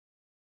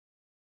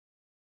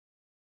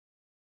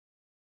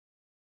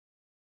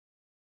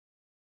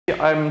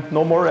I'm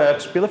no more at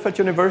Bielefeld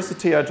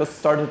University. I just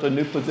started a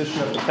new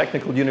position at the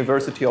Technical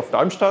University of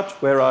Darmstadt,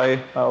 where I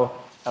now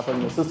have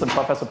an assistant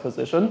professor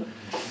position.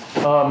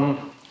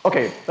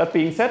 Okay, that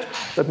being said,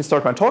 let me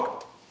start my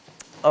talk.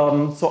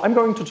 So I'm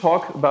going to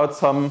talk about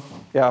some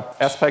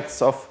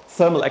aspects of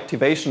thermal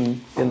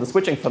activation in the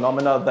switching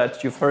phenomena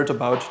that you've heard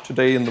about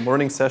today in the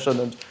morning session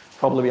and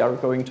probably are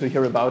going to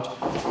hear about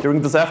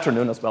during this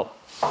afternoon as well.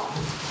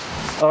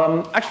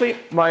 Actually,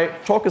 my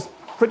talk is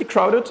pretty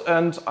crowded,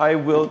 and I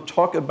will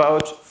talk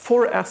about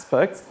 4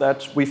 aspects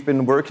that we've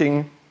been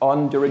working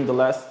on during the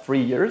last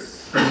 3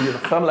 years. The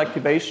thermal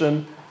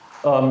activation,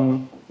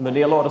 the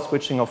near order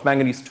switching of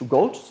manganese to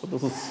gold. So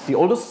this is the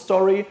oldest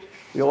story.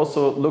 We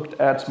also looked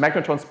at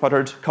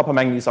magnetron-sputtered copper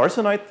manganese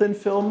arsenide thin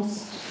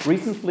films.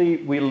 Recently,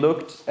 we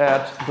looked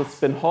at the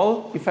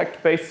spin-Hall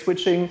effect-based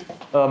switching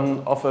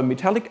of a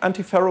metallic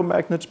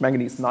antiferromagnet,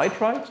 manganese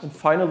nitride. And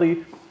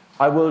finally,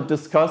 I will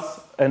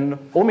discuss an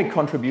ohmic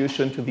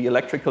contribution to the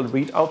electrical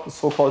readout, the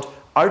so-called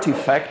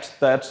artifact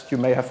that you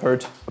may have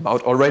heard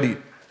about already.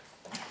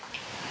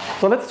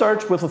 So let's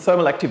start with the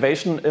thermal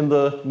activation in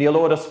the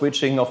near-order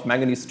switching of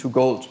manganese to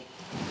gold.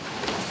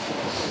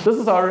 This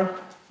is our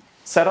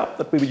setup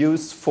that we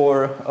use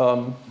for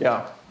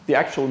the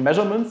actual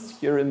measurements.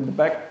 Here in the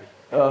back,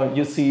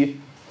 you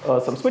see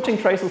some switching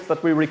traces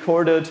that we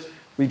recorded.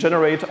 We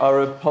generate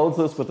our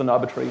pulses with an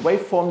arbitrary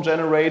waveform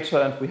generator,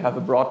 and we have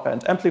a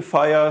broadband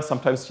amplifier.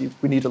 Sometimes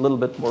we need a little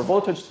bit more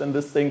voltage than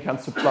this thing can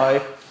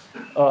supply.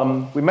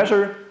 We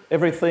measure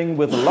everything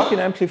with a lock-in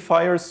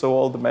amplifier, so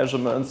all the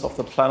measurements of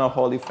the planar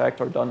Hall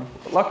effect are done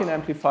with a lock-in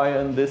amplifier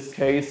in this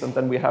case, and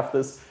then we have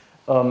this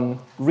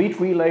read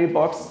relay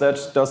box that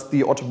does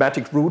the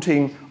automatic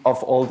routing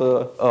of all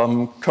the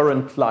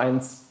current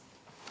lines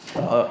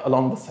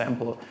along the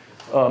sample.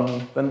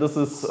 Then this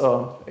is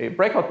a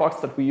breakout box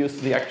that we use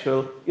for the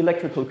actual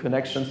electrical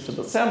connections to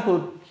the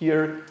sample.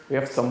 Here we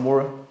have some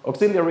more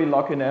auxiliary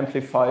lock-in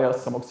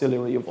amplifiers, some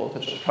auxiliary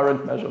voltage and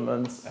current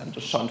measurements, and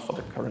a shunt for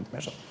the current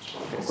measurement.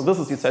 Okay, so this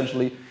is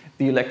essentially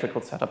the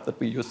electrical setup that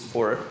we use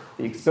for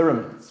the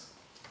experiments.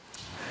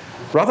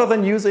 Rather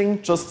than using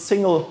just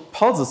single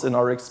pulses in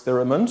our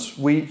experiment,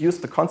 we use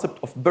the concept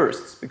of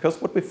bursts,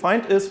 because what we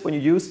find is when you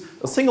use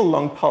a single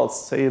long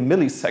pulse, say a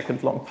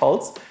millisecond long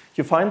pulse,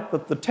 you find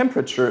that the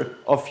temperature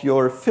of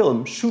your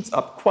film shoots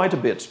up quite a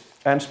bit.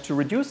 And to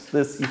reduce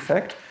this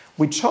effect,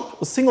 we chop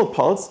a single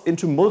pulse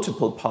into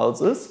multiple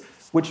pulses,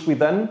 which we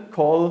then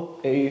call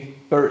a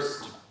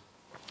burst.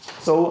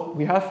 So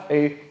we have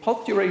a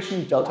pulse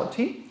duration delta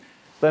t,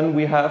 then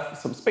we have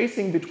some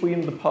spacing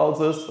between the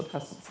pulses that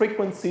has some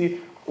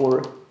frequency,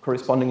 or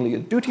correspondingly a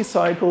duty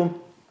cycle,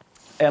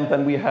 and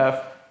then we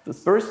have this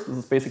burst. This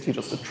is basically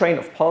just a train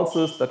of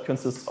pulses that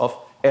consists of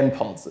n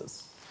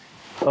pulses.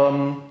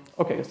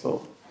 Okay,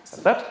 so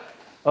that.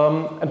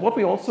 And what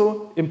we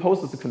also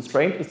impose as a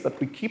constraint is that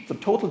we keep the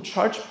total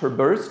charge per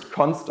burst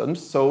constant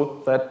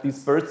so that these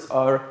bursts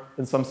are,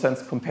 in some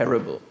sense,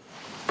 comparable.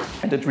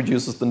 And it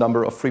reduces the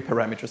number of free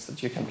parameters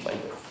that you can play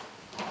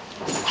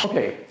with.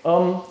 Okay,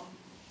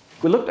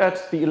 we looked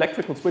at the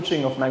electrical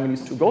switching of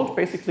manganese to gold.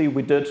 Basically,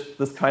 we did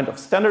this kind of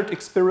standard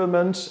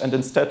experiment, and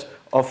instead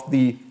of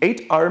the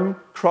 8-arm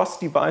cross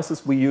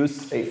devices, we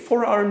used a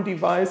 4-arm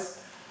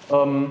device.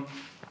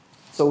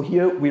 So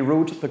here we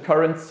route the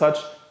current such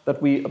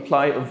that we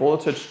apply a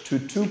voltage to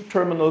 2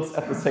 terminals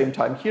at the same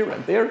time here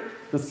and there.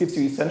 This gives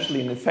you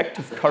essentially an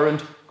effective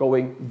current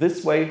going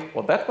this way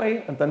or that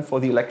way. And then for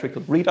the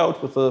electrical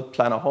readout with the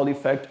planar Hall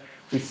effect,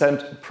 we send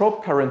a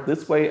probe current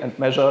this way and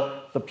measure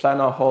the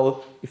planar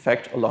Hall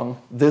effect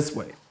along this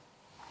way.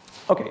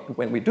 Okay, and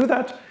when we do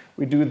that,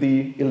 we do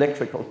the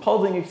electrical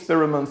pulsing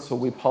experiment. So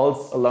we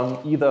pulse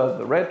along either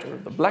the red or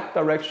the black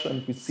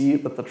direction. We see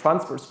that the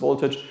transverse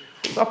voltage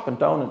goes up and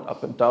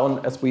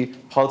down as we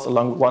pulse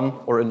along one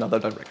or another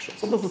direction.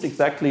 So this is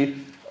exactly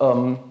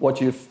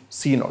what you've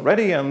seen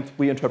already, and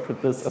we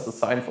interpret this as a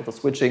sign for the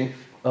switching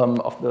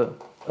of the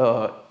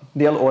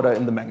Néel order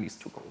in the manganese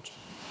to gold.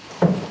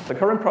 The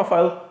current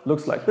profile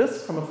looks like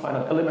this from a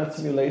finite element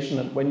simulation,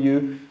 and when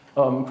you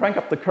crank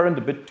up the current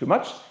a bit too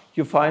much,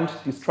 you find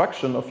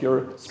destruction of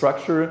your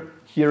structure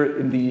here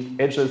in the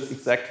edges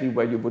exactly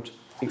where you would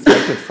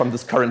expect it from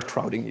this current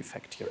crowding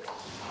effect here.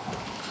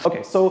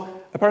 Okay, so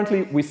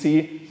apparently we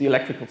see the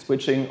electrical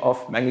switching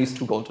of manganese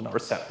to gold in our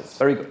samples.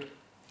 Very good.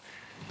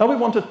 Now we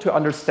wanted to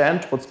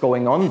understand what's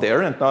going on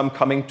there, and now I'm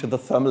coming to the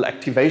thermal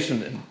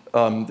activation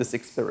in this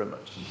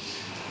experiment.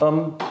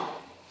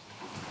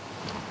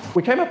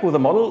 We came up with a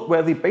model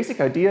where the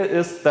basic idea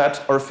is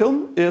that our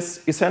film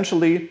is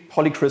essentially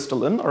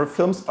polycrystalline. Our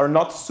films are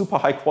not super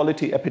high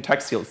quality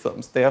epitaxial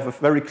films. They have a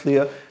very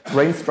clear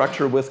grain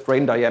structure with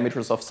grain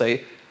diameters of,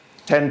 say,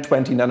 10,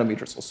 20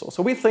 nanometers or so.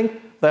 So we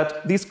think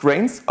that these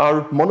grains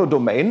are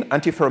monodomain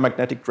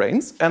antiferromagnetic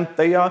grains, and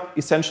they are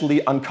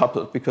essentially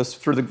uncoupled, because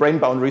through the grain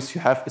boundaries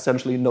you have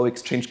essentially no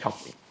exchange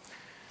coupling.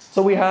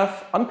 So we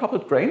have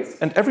uncoupled grains,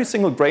 and every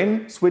single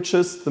grain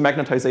switches the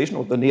magnetization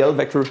or the Néel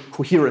vector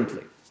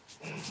coherently.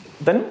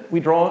 Then we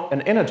draw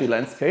an energy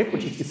landscape,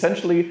 which is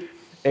essentially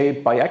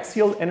a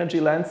biaxial energy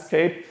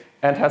landscape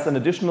and has an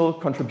additional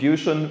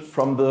contribution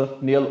from the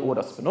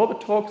Neal-Oder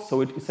spin-orbit torque.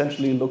 So it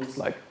essentially looks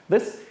like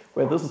this,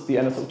 where this is the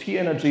NSOT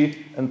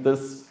energy, and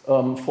this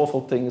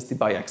fourfold thing is the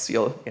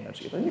biaxial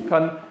energy. Then you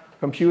can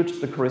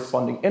compute the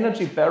corresponding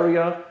energy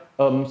barrier.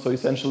 So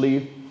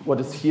essentially, what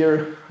is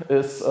here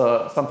is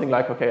something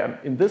like, okay, I'm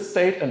in this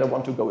state, and I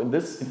want to go into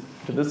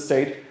this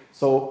state.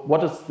 So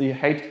what is the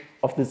height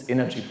of this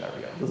energy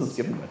barrier? This is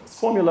given by this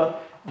formula.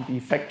 And the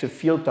effective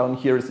field down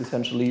here is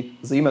essentially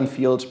Zeeman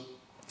field,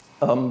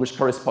 which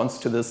corresponds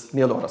to this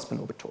Neal-Oder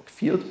spin-orbit torque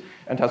field,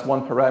 and has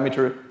one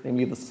parameter,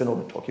 namely the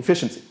spin-orbit torque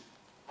efficiency.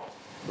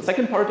 The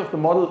second part of the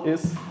model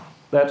is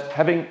that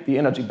having the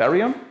energy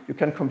barrier, you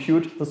can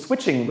compute the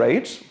switching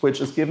rate,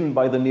 which is given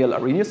by the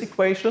Neal-Arrhenius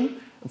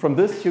equation. And from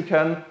this, you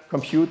can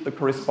compute the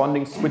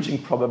corresponding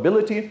switching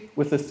probability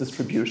with this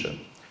distribution.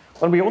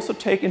 And we also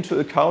take into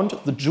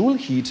account the Joule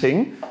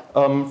heating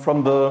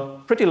from the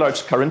pretty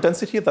large current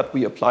density that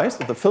we apply,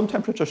 so the film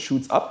temperature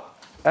shoots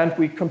up, and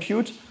we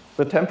compute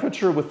the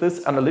temperature with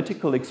this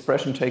analytical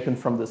expression taken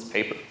from this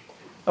paper.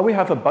 Now we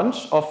have a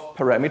bunch of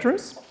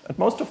parameters, and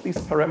most of these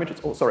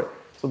parameters,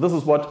 so this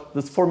is what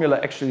this formula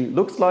actually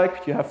looks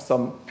like. You have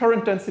some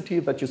current density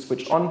that you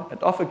switch on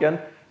and off again,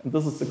 and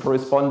this is the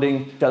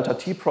corresponding delta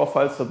T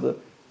profile, so the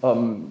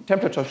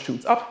temperature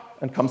shoots up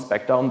and comes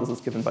back down. This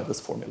is given by this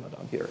formula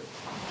down here.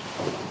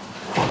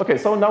 Okay,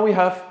 so now we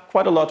have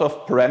quite a lot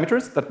of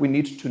parameters that we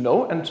need to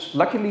know, and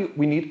luckily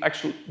we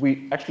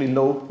actually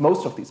know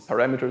most of these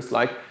parameters,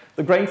 like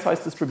the grain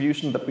size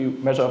distribution that we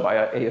measure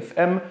via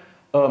AFM,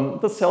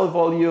 the cell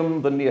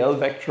volume, the Néel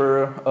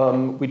vector.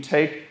 We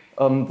take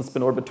the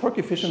spin-orbit torque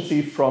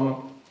efficiency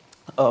from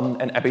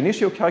an ab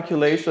initio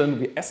calculation.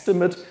 We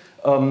estimate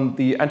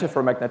the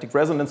antiferromagnetic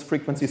resonance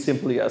frequency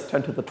simply as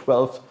 10 to the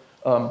 12th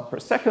per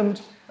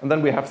second. And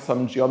then we have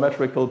some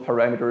geometrical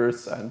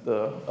parameters and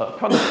the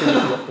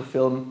conductivity of the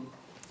film.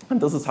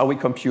 And this is how we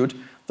compute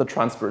the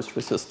transverse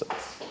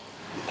resistance.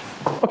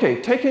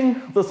 Okay,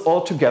 taking this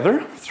all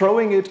together,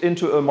 throwing it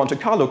into a Monte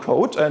Carlo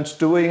code and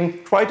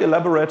doing quite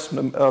elaborate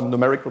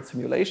numerical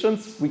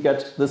simulations, we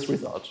get this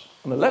result.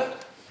 On the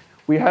left,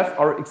 we have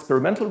our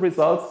experimental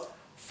results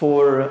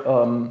for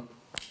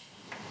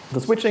the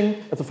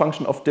switching as a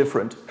function of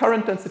different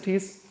current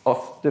densities,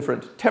 of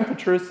different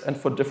temperatures, and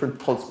for different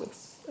pulse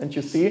widths. And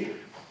you see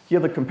here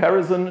the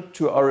comparison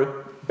to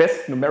our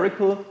best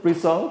numerical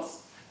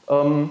results.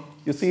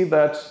 You see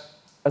that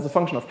as a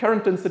function of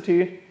current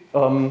density,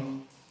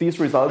 these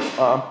results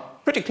are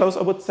pretty close,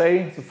 I would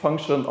say. As a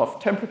function of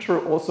temperature,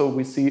 also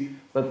we see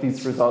that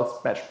these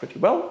results match pretty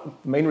well.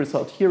 The main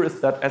result here is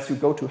that as you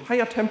go to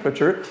higher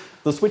temperature,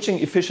 the switching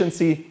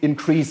efficiency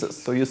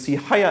increases. So you see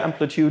higher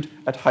amplitude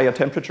at higher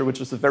temperature, which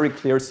is a very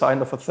clear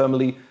sign of a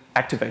thermally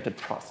activated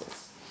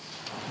process.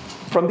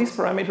 From these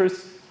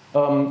parameters,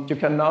 you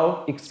can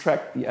now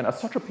extract the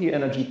anisotropy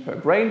energy per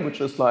grain,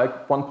 which is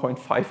like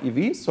 1.5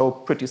 eV, so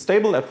pretty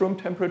stable at room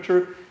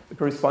temperature. The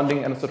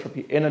corresponding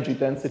anisotropy energy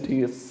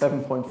density is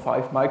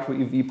 7.5 micro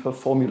eV per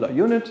formula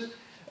unit.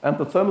 And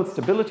the thermal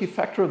stability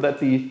factor that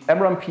the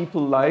MRAM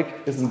people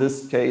like is in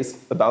this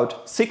case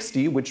about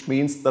 60, which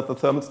means that the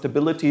thermal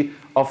stability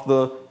of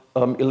the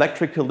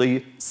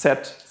electrically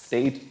set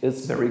state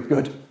is very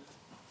good.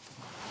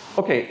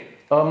 Okay,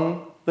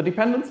 the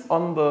dependence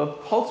on the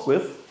pulse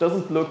width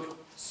doesn't look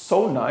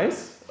so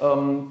nice.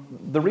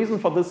 The reason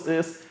for this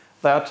is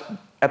that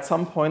at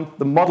some point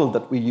the model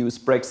that we use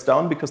breaks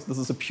down, because this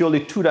is a purely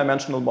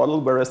two-dimensional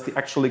model, whereas the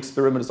actual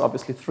experiment is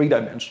obviously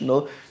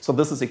three-dimensional. So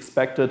this is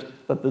expected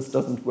that this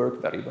doesn't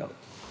work very well.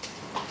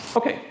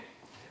 Okay,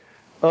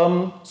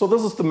 so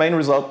this is the main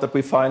result that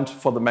we find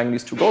for the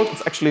manganese 2 gold.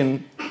 It's actually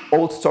an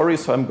old story,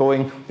 so I'm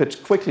going a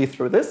bit quickly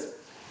through this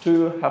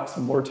to have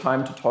some more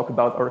time to talk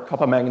about our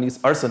copper manganese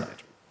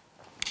arsenide.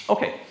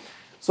 Okay,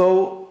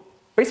 so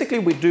basically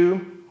we do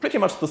pretty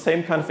much the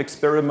same kind of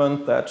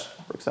experiment that,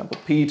 for example,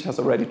 Pete has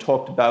already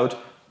talked about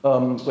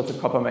with the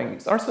copper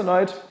manganese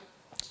arsenide.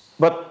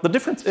 But the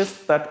difference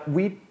is that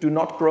we do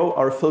not grow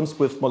our films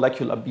with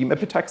molecular beam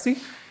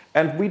epitaxy,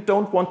 and we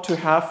don't want to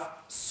have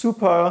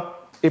super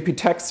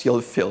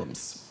epitaxial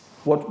films.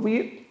 What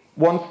we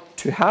want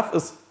to have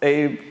is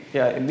a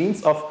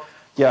means of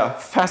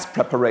fast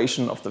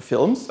preparation of the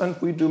films, and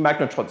we do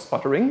magnetron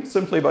sputtering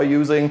simply by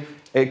using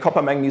a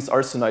copper manganese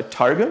arsenide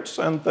target,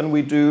 and then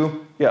we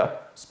do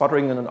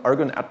sputtering in an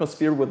argon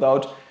atmosphere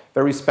without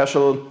very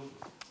special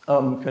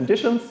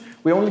conditions.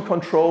 We only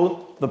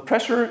control the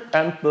pressure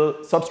and the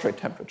substrate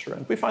temperature,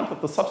 and we find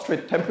that the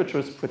substrate temperature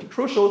is pretty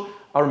crucial.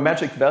 Our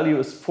magic value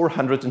is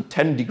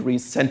 410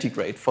 degrees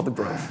centigrade for the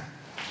growth.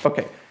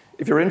 Okay,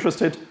 if you're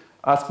interested,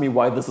 ask me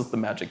why this is the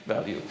magic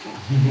value.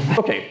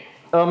 Okay.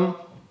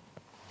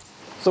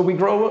 So we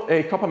grow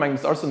a copper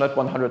manganese arsenide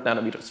 100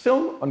 nanometers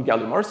film on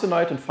gallium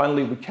arsenide, and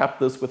finally we cap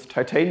this with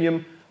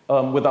titanium.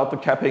 Without the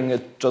capping,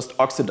 it just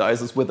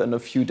oxidizes within a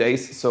few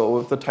days,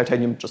 so the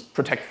titanium just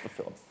protects the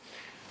film.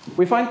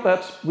 We find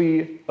that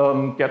we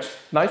get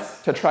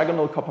nice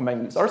tetragonal copper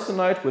manganese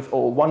arsenide with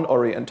O1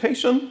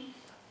 orientation,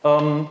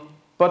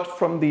 but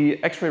from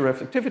the X-ray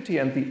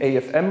reflectivity and the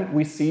AFM,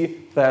 we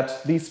see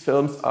that these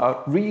films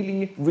are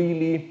really,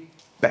 really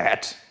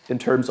bad in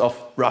terms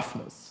of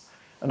roughness.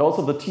 And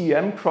also the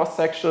TEM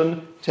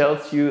cross-section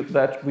tells you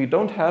that we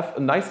don't have a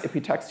nice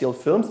epitaxial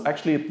films.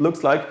 Actually, it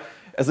looks like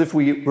as if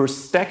we were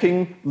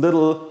stacking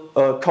little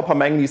copper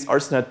manganese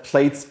arsenide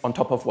plates on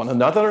top of one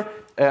another.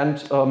 And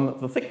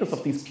the thickness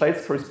of these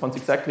plates corresponds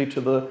exactly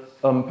to the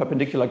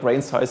perpendicular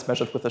grain size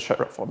measured with the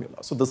Scherrer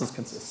formula. So this is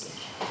consistent.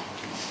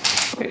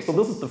 Okay, so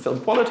this is the film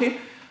quality.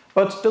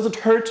 But does it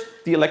hurt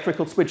the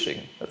electrical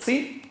switching? Let's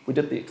see. We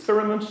did the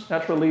experiment,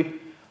 naturally.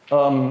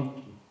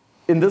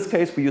 In this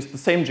case, we used the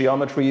same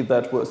geometry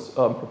that was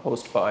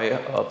proposed by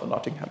the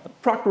Nottingham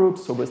and Prague group.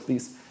 So with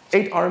these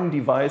 8-arm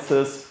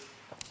devices,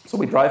 so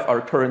we drive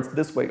our currents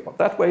this way or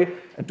that way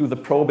and do the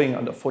probing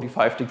under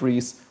 45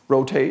 degrees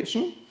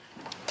rotation.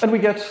 And we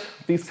get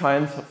these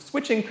kinds of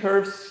switching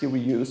curves. Here we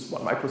use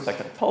 1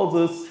 microsecond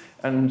pulses.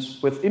 And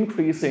with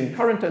increasing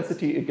current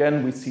density,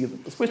 again, we see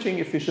that the switching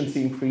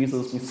efficiency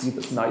increases. We see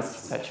this nice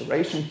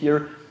saturation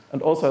here.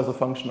 And also as a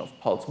function of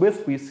pulse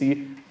width, we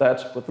see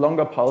that with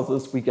longer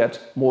pulses, we get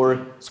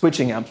more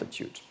switching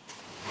amplitude.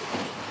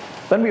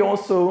 Then we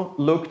also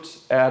looked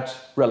at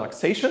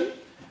relaxation.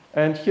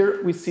 And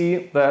here we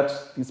see that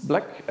these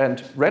black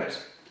and red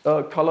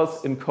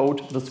colors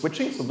encode the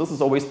switching. So this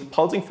is always the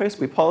pulsing phase.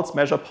 We pulse,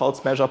 measure,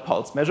 pulse, measure,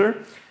 pulse,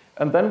 measure.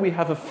 And then we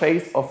have a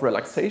phase of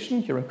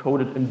relaxation, here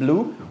encoded in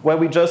blue, where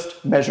we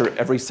just measure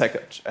every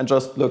second and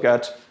just look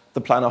at the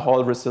planar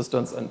Hall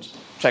resistance and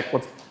check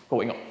what's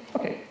going on.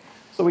 Okay,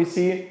 so we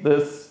see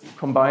this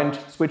combined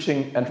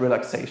switching and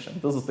relaxation.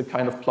 This is the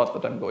kind of plot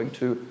that I'm going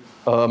to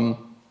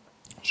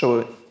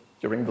show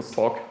during this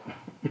talk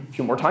a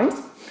few more times.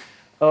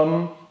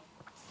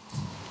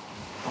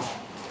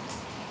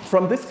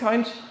 From this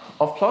kind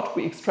of plot,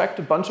 we extract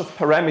a bunch of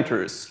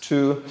parameters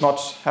to not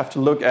have to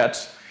look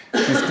at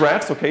these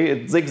graphs. Okay,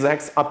 it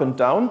zigzags up and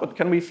down, but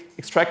can we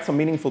extract some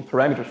meaningful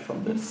parameters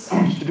from this?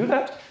 To do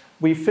that,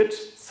 we fit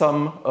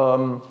some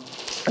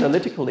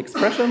analytical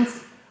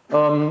expressions.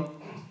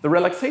 The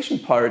relaxation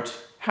part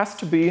has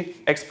to be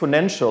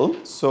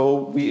exponential,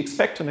 so we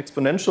expect an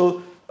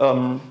exponential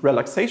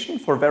relaxation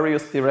for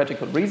various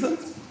theoretical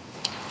reasons.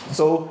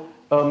 So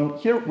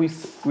here we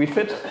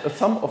fit a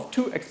sum of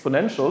 2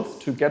 exponentials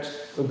to get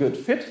a good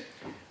fit.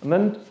 And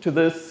then to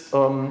this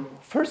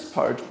first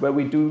part where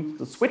we do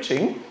the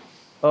switching,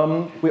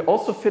 we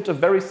also fit a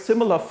very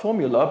similar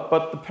formula,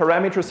 but the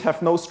parameters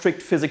have no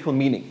strict physical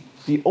meaning.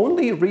 The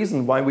only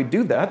reason why we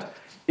do that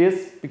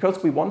is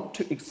because we want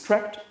to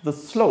extract the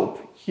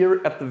slope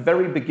here at the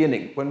very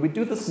beginning. When we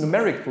do this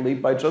numerically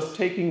by just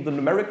taking the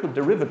numerical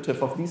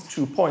derivative of these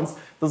 2 points,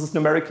 this is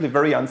numerically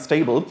very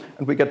unstable,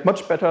 and we get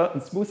much better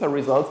and smoother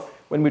results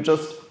when we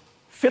just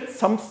fit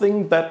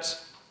something that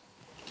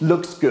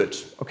looks good.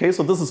 Okay,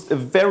 so this is a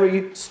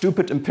very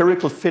stupid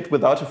empirical fit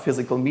without a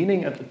physical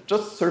meaning, and it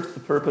just serves the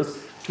purpose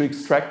to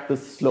extract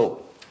this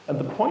slope. And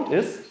the point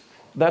is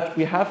that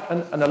we have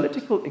an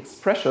analytical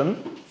expression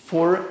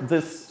for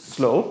this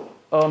slope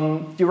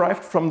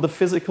derived from the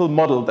physical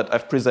model that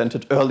I've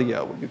presented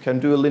earlier. You can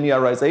do a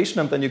linearization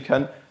and then you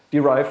can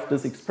derive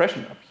this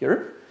expression up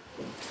here.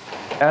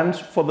 And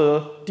for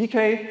the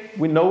decay,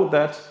 we know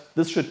that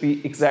this should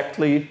be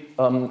exactly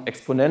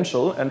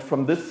exponential. And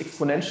from this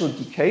exponential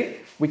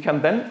decay, we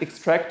can then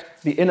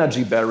extract the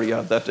energy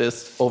barrier that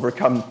is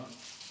overcome.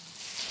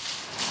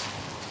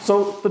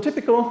 So the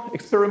typical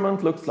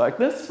experiment looks like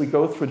this. We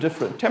go through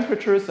different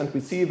temperatures, and we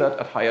see that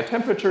at higher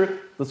temperature,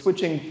 the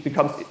switching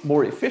becomes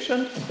more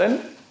efficient. And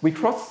then we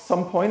cross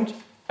some point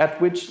at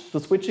which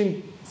the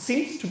switching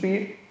seems to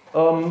be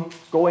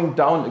going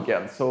down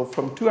again. So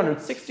from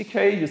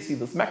 260K, you see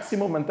this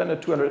maximum, and then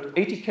at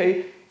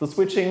 280K, the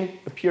switching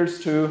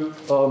appears to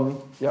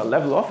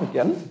level off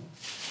again.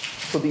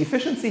 So the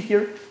efficiency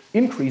here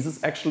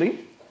increases actually,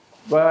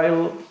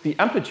 while the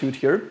amplitude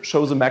here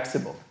shows a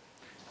maximum.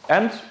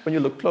 And when you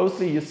look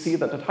closely, you see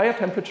that at higher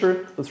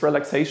temperature, this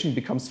relaxation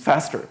becomes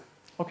faster.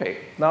 Okay,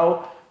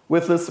 now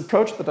with this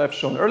approach that I've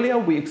shown earlier,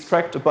 we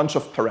extract a bunch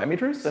of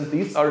parameters, and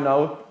these are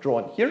now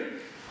drawn here.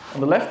 On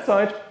the left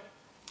side,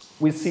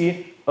 we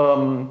see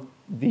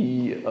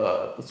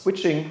the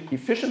switching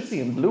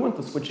efficiency in blue and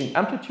the switching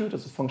amplitude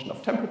as a function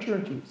of temperature.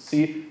 And you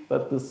see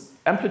that this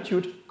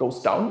amplitude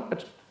goes down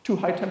at too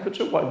high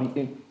temperature, while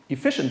the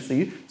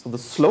efficiency, so the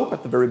slope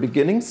at the very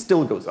beginning,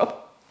 still goes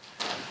up.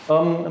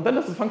 And then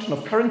as a function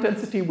of current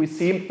density, we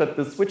see that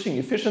the switching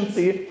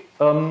efficiency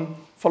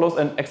follows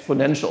an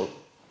exponential.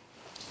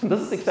 And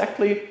this is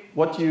exactly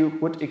what you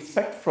would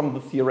expect from the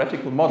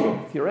theoretical model.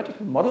 The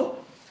theoretical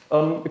model,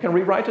 you can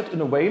rewrite it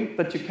in a way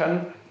that you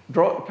can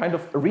draw a kind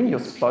of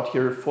Arrhenius plot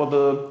here for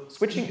the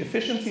switching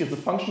efficiency as a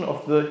function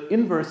of the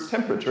inverse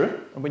temperature.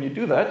 And when you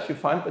do that, you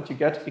find that you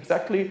get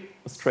exactly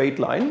a straight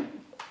line,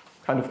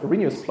 kind of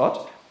Arrhenius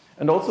plot.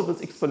 And also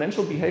this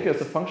exponential behavior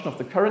as a function of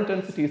the current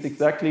density is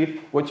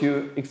exactly what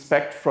you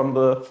expect from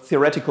the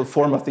theoretical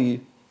form of the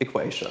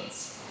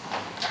equations.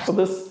 So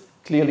this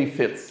clearly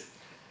fits.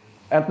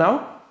 And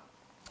now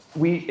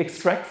we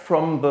extract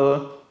from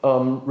the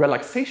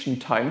relaxation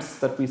times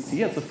that we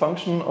see as a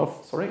function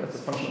of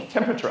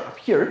temperature up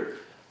here,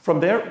 from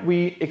there,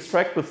 we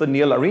extract with the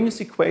Neal-Arrhenius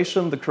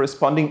equation the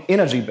corresponding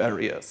energy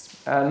barriers.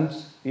 And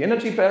the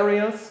energy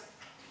barriers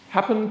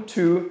happen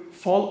to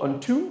fall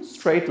on two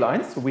straight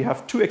lines. So we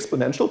have two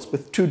exponentials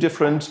with two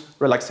different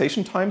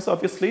relaxation times,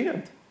 obviously.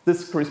 And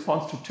this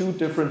corresponds to two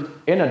different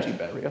energy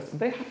barriers. And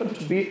they happen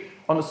to be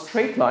on a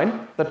straight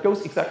line that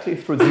goes exactly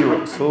through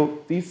zero. So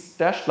these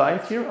dashed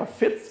lines here are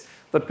fits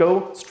that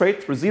go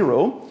straight through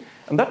zero.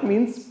 And that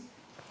means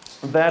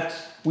that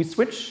we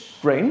switch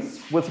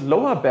grains with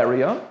lower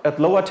barrier at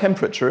lower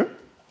temperature.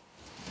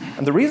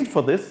 And the reason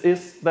for this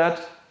is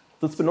that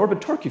the spin-orbit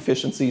torque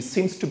efficiency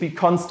seems to be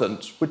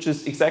constant, which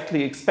is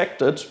exactly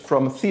expected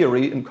from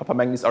theory in copper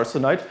manganese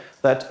arsenide,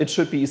 that it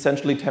should be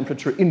essentially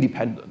temperature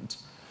independent.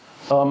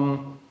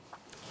 So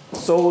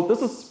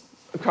this is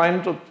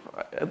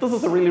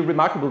a really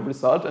remarkable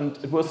result, and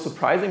it was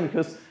surprising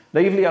because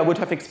naively I would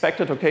have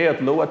expected, okay,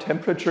 at lower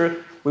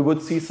temperature we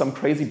would see some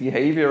crazy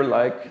behavior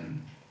like,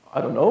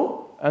 I don't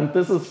know, and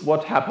this is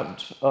what happened.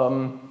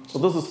 So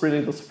this is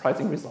really the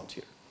surprising result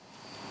here.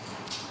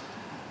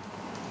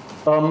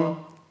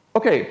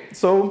 Okay,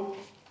 so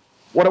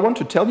what I want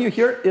to tell you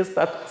here is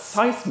that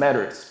size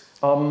matters.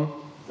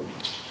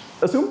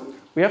 Assume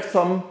we have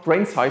some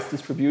grain size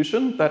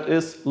distribution that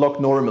is log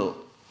normal.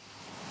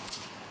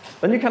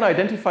 Then you can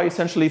identify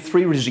essentially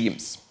three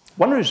regimes.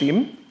 One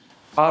regime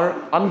are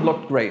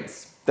unblocked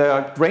grains.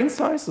 Their grain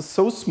size is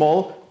so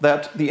small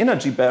that the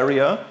energy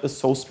barrier is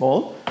so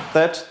small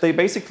that they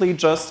basically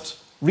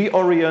just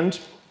reorient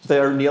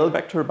their Neal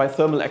vector by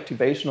thermal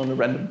activation on a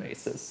random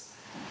basis.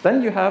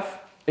 Then you have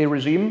a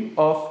regime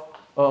of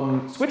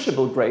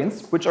switchable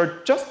grains, which are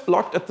just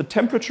blocked at the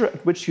temperature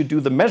at which you do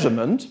the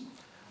measurement,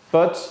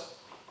 but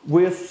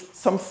with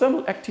some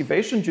thermal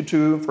activation due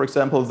to, for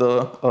example,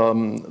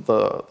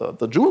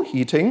 the Joule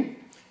heating,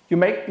 you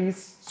make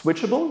these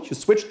switchable, you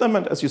switch them,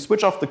 and as you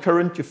switch off the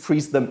current, you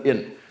freeze them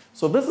in.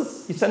 So this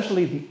is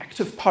essentially the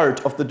active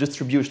part of the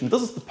distribution.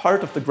 This is the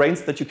part of the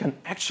grains that you can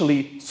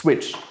actually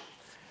switch.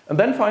 And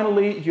then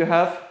finally, you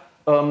have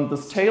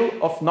this tail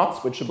of not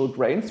switchable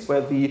grains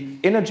where the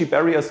energy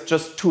barrier is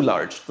just too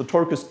large. The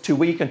torque is too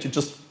weak and you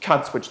just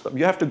can't switch them.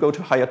 You have to go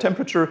to higher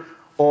temperature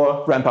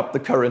or ramp up the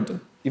current and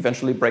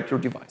eventually break your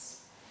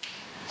device.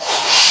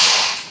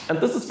 And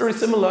this is very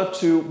similar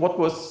to what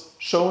was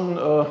shown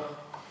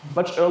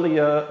much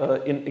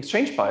earlier in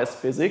exchange bias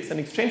physics. In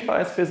exchange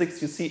bias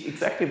physics, you see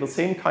exactly the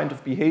same kind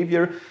of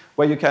behavior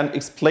where you can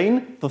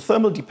explain the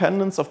thermal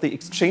dependence of the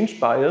exchange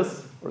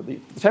bias or the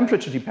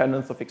temperature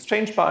dependence of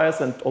exchange bias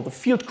and all the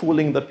field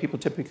cooling that people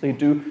typically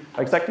do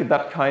are exactly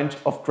that kind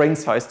of grain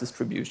size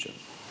distribution.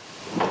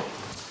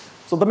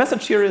 So the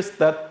message here is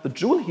that the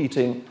Joule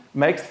heating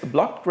makes the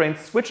blocked grains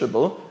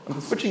switchable, and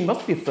the switching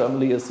must be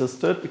thermally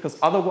assisted because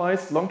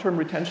otherwise long-term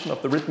retention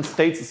of the written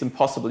states is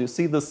impossible. You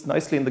see this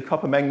nicely in the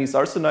copper manganese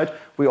arsenide.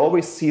 We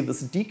always see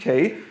this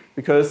decay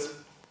because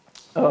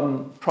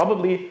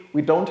probably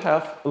we don't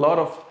have a lot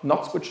of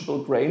not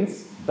switchable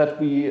grains that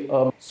we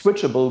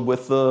switchable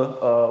with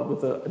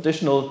the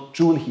additional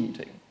Joule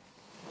heating.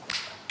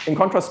 In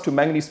contrast to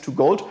manganese to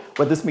gold,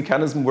 where this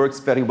mechanism works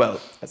very well,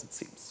 as it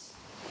seems.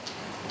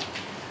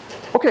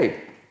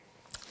 Okay,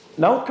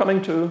 now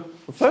coming to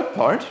the third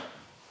part,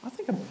 I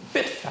think I'm a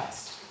bit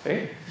fast.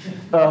 Okay?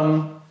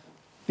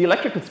 The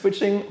electrical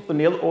switching of the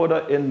Neal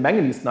order in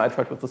manganese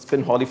nitride with the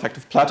spin Hall effect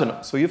of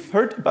platinum. So you've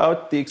heard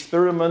about the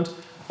experiment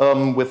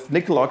with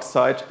nickel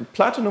oxide and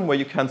platinum where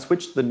you can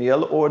switch the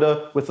Neal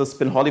order with the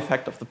spin Hall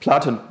effect of the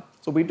platinum.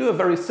 So we do a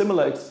very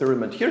similar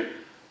experiment here,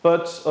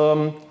 but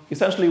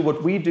essentially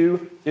what we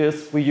do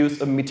is we use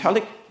a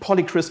metallic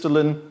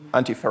polycrystalline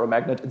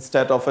antiferromagnet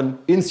instead of an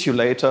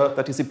insulator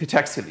that is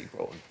epitaxially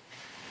grown.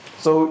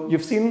 So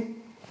you've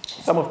seen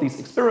some of these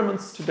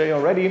experiments today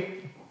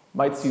already,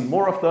 might see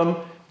more of them,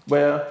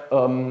 where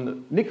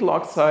nickel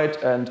oxide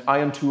and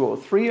iron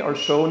 203 are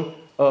shown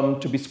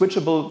to be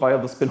switchable via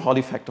the spin Hall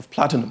effect of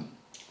platinum.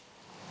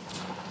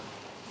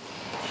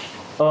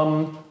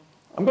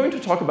 I'm going to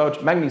talk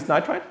about manganese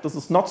nitride. This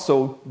is not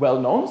so well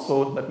known,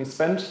 so let me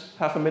spend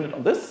half a minute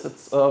on this.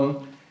 It's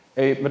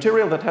a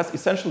material that has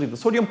essentially the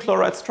sodium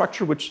chloride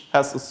structure, which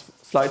has a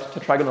slight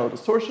tetragonal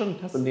distortion.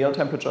 It has a Neal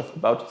temperature of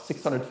about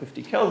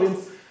 650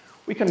 kelvins.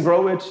 We can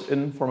grow it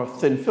in form of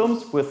thin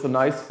films with a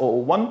nice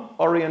 001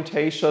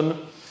 orientation.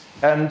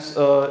 And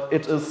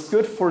it is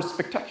good for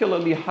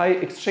spectacularly high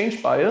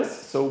exchange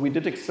bias. So we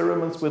did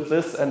experiments with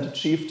this and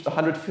achieved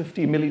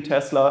 150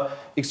 millitesla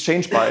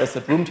exchange bias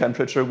at room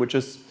temperature, which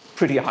is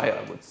pretty high,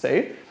 I would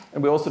say.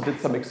 And we also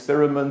did some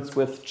experiments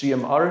with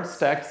GMR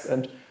stacks,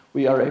 and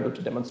we are able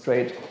to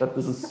demonstrate that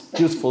this is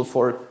useful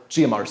for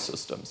GMR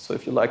systems. So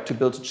if you like to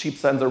build a cheap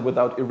sensor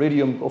without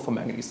iridium, go for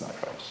manganese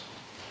nitride.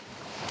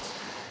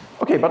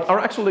 Okay, but our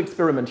actual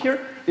experiment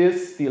here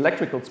is the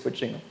electrical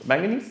switching of the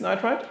manganese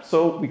nitride.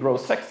 So we grow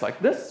stacks like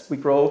this. We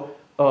grow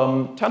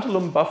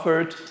tantalum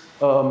buffered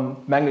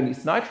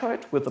manganese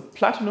nitride with a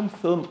platinum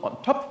film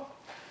on top.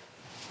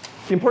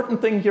 The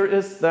important thing here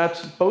is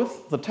that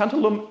both the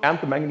tantalum and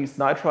the manganese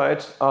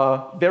nitride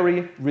are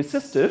very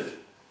resistive.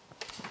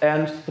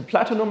 And the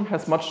platinum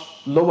has much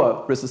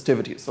lower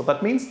resistivity. So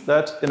that means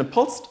that in a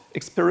pulsed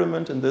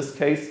experiment, in this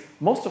case,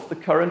 most of the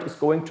current is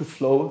going to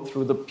flow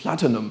through the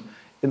platinum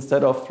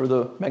instead of through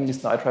the manganese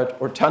nitride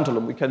or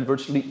tantalum. We can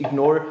virtually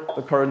ignore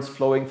the currents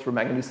flowing through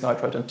manganese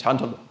nitride and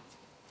tantalum.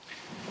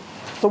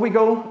 So we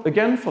go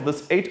again for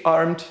this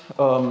 8-armed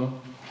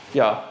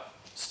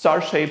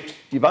star-shaped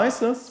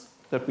devices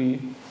that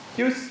we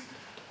use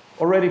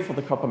already for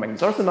the copper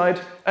manganese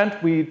arsenide, and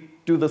we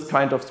do this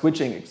kind of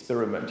switching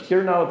experiment.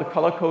 Here now the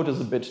color code is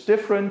a bit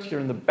different. Here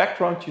in the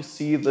background you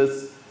see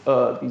this,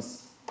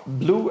 these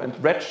blue and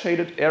red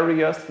shaded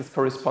areas. This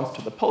corresponds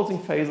to the pulsing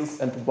phases,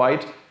 and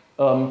white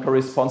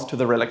corresponds to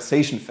the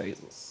relaxation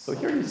phases. So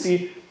here you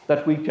see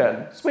that we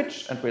can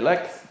switch and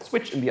relax,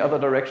 switch in the other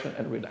direction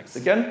and relax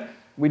again.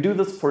 We do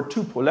this for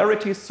two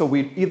polarities, so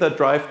we either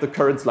drive the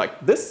currents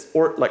like this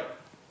or like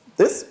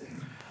this.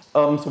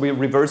 So we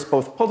reverse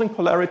both pulsing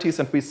polarities,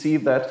 and we see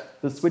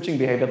that the switching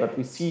behavior that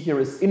we see here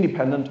is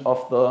independent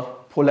of the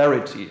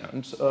polarity.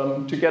 And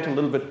to get a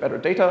little bit better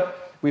data,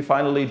 we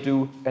finally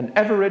do an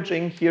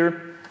averaging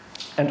here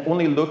and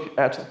only look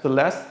at the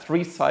last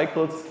 3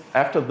 cycles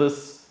after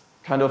this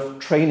kind of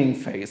training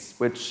phase,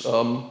 which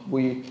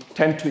we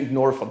tend to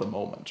ignore for the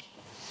moment.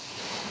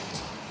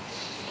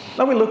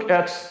 Now we look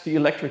at the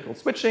electrical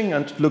switching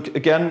and look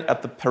again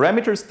at the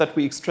parameters that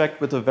we extract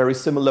with a very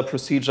similar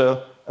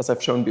procedure as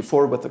I've shown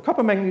before with the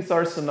copper manganese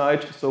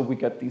arsenide. So we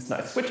get these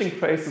nice switching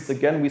traces.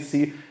 Again, we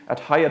see at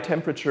higher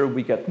temperature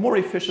we get more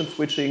efficient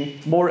switching,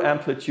 more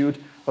amplitude,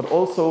 but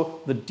also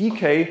the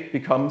decay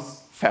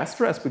becomes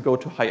faster as we go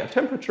to higher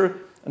temperature.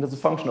 And as a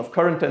function of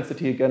current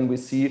density, again, we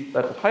see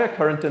that at higher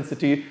current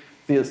density,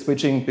 the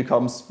switching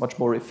becomes much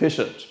more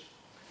efficient.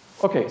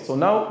 Okay, so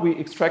now we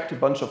extract a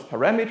bunch of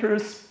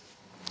parameters.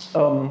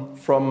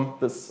 From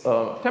this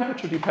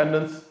temperature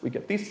dependence, we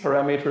get these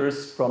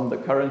parameters. From the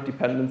current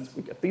dependence,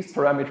 we get these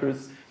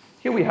parameters.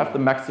 Here we have the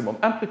maximum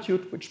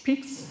amplitude, which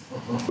peaks.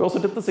 We also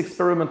did this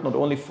experiment not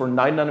only for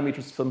 9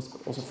 nanometers films,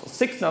 but also for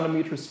 6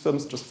 nanometers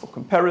films, just for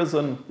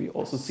comparison. We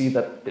also see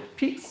that it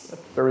peaks at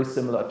very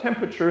similar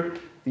temperature.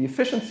 The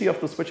efficiency of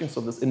the switching, so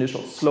this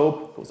initial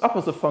slope, goes up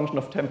as a function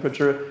of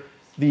temperature.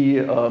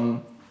 The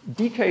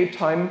decay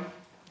time,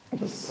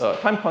 this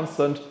time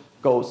constant,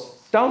 goes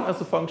down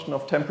as a function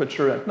of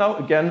temperature. And now,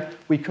 again,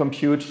 we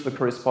compute the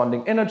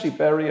corresponding energy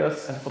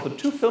barriers. And for the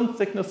 2 film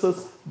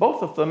thicknesses,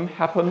 both of them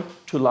happen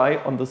to lie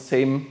on the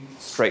same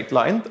straight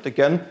line that,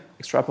 again,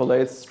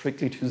 extrapolates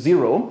strictly to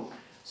 0.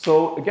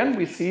 So again,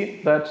 we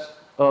see that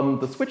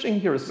the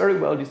switching here is very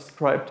well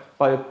described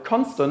by a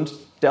constant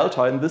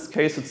delta. In this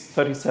case, it's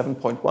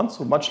 37.1,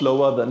 so much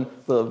lower than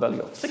the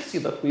value of 60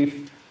 that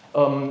we've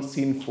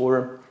seen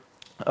for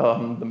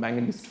the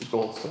manganese to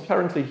gold. So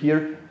apparently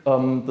here,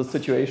 the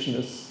situation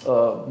is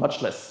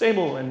much less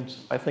stable, and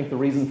I think the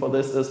reason for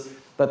this is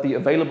that the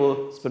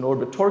available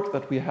spin-orbit torque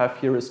that we have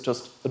here is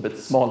just a bit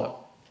smaller.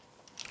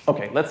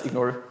 Okay, let's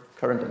ignore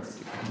current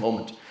density for a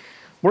moment.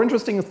 More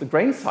interesting is the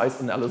grain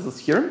size analysis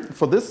here.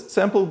 For this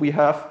sample, we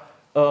have,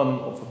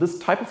 for this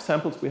type of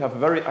samples, we have a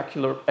very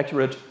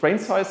accurate grain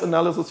size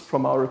analysis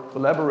from our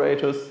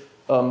collaborators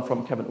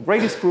from Kevin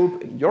O'Grady's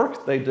group in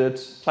York. They did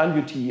plan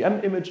view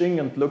TEM imaging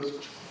and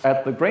looked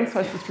at the grain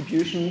size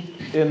distribution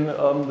in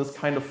this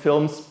kind of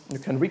films. You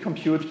can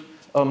recompute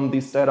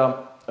these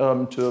data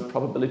to a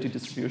probability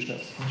distribution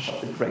of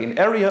the grain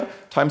area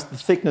times the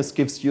thickness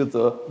gives you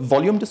the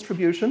volume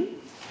distribution.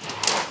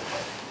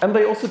 And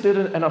they also did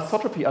an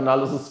anisotropy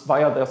analysis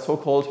via their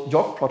so-called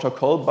York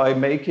protocol by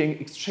making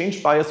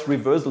exchange bias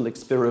reversal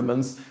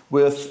experiments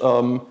with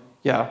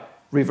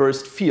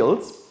reversed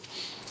fields.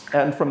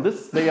 And from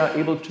this, they are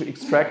able to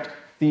extract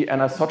the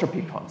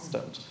anisotropy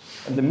constant.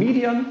 And the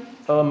median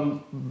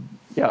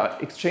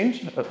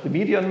the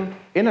median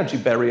energy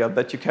barrier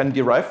that you can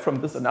derive from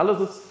this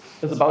analysis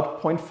is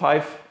about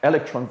 0.5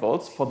 electron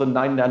volts for the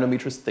 9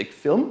 nanometers thick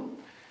film.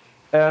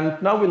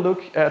 And now we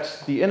look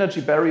at the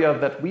energy barrier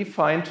that we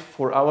find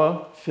for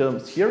our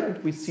films here,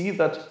 and we see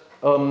that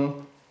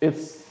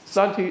it's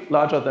slightly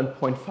larger than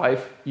 0.5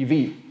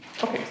 eV.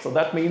 Okay, so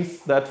that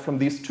means that from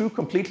these 2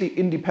 completely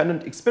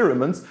independent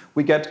experiments,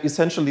 we get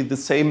essentially the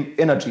same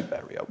energy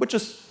barrier, which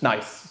is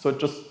nice, so it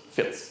just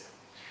fits.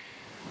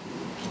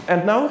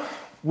 And now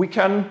we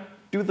can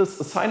do this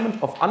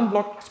assignment of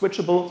unblocked,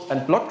 switchable,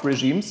 and blocked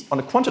regimes on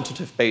a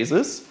quantitative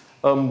basis,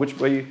 which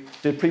we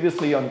did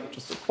previously on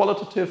just a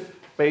qualitative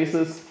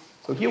basis.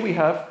 So here we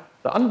have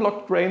the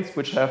unblocked grains,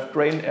 which have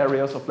grain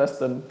areas of less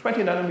than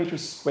 20 nanometers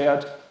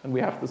squared, and we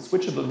have the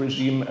switchable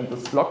regime and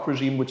this blocked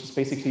regime, which is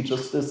basically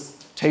just this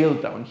tail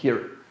down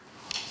here.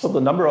 So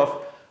the number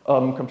of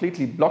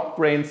completely blocked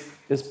grains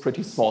is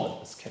pretty small in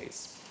this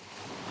case.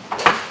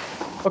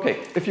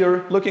 Okay, if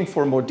you're looking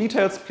for more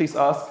details, please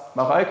ask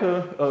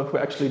Mareike, who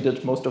actually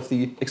did most of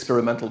the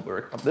experimental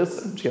work on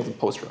this, and she has a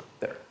poster up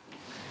there.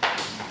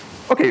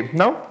 Okay,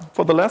 now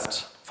for the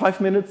last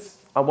 5 minutes,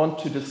 I want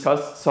to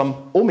discuss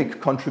some ohmic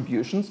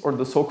contributions, or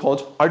the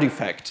so-called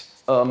artifact,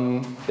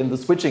 in the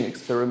switching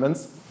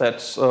experiments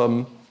that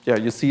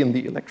you see in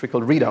the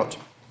electrical readout.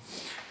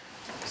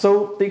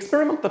 So the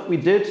experiment that we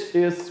did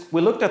is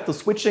we looked at the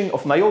switching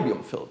of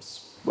niobium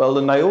films. Well,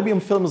 the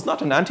niobium film is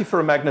not an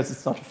antiferromagnet,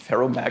 it's not a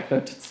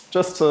ferromagnet, it's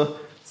just a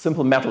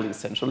simple metal,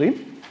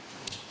 essentially.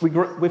 We've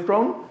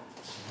grown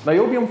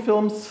niobium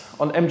films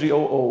on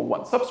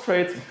MgO01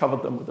 substrates and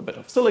covered them with a bit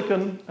of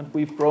silicon, and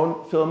we've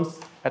grown films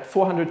at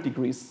 400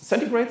 degrees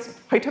centigrade,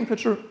 high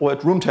temperature, or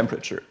at room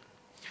temperature.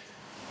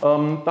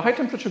 The high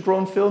temperature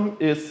grown film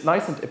is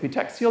nice and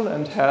epitaxial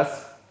and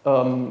has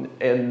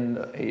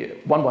in a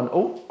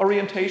 110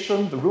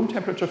 orientation. The room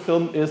temperature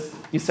film is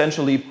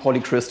essentially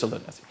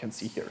polycrystalline, as you can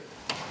see here.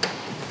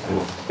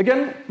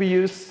 Again, we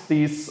use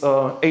these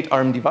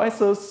 8-arm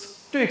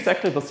devices, do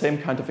exactly the same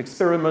kind of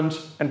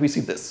experiment, and we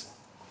see this.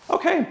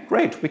 Okay,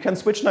 great, we can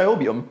switch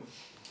niobium,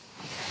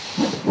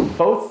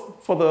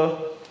 both for the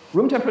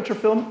room temperature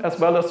film as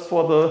well as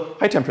for the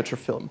high temperature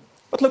film.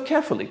 But look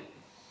carefully.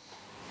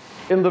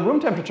 In the room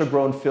temperature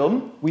grown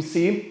film, we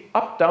see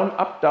up, down,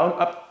 up, down,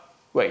 up.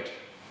 Wait,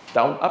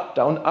 down, up,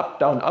 down, up,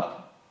 down,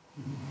 up.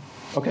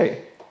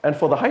 Okay, and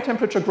for the high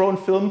temperature grown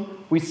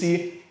film, we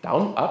see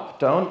down, up,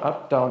 down,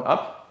 up, down,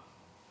 up.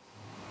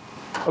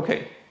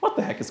 Okay, what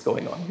the heck is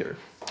going on here?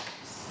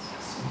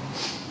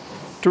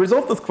 To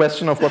resolve this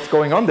question of what's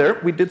going on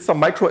there, we did some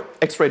micro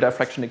X-ray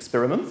diffraction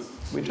experiments.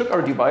 We took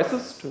our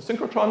devices to a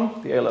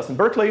synchrotron, the ALS in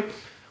Berkeley,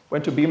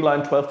 went to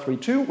beamline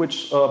 1232,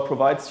 which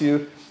provides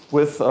you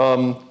with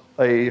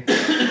a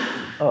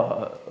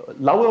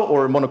lower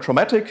or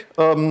monochromatic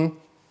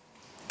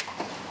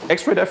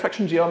X-ray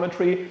diffraction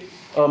geometry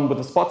with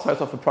a spot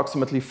size of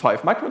approximately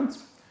 5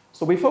 microns.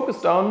 So we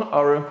focus down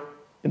our,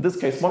 in this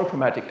case,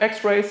 monochromatic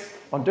X-rays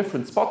on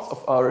different spots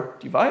of our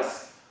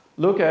device,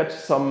 look at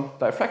some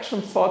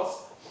diffraction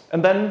spots,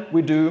 and then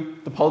we do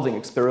the pulsing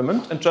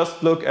experiment and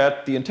just look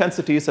at the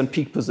intensities and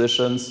peak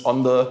positions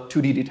on the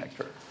 2D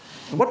detector.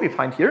 And what we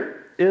find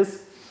here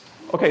is,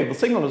 okay, the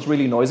signal is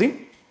really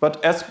noisy,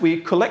 but as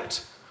we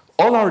collect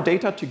all our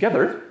data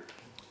together,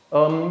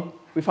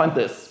 we find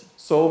this.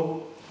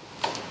 So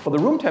for the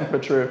room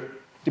temperature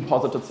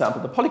deposited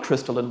sample, the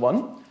polycrystalline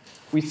one,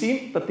 we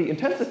see that the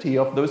intensity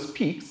of those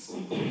peaks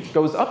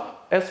goes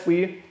up as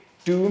we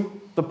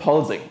do the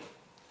pulsing,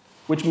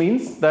 which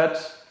means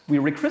that we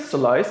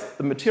recrystallize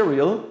the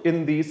material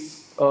in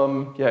these,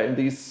 in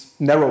these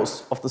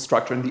narrows of the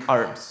structure, in the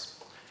arms.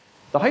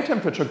 The high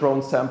temperature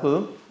grown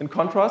sample, in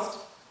contrast,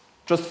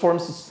 just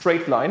forms a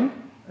straight line.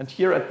 And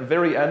here at the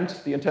very end,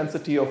 the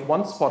intensity of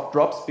one spot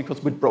drops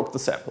because we broke the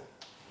sample.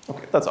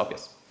 Okay, that's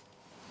obvious.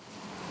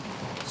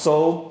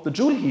 So the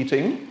Joule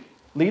heating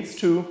leads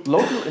to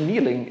local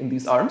annealing in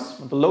these arms.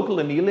 And the local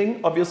annealing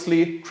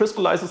obviously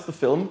crystallizes the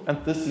film,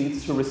 and this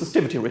leads to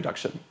resistivity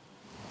reduction.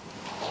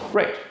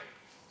 Great.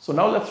 So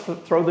now let's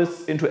throw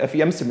this into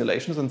FEM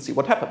simulations and see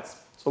what happens.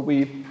 So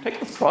we take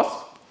this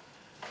cross,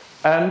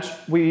 and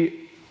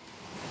we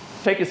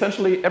take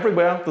essentially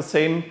everywhere the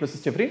same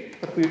resistivity,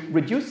 but we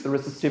reduce the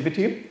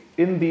resistivity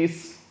in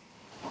these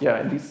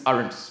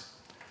arms.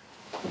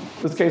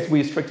 In this case,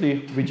 we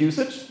strictly reduce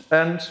it,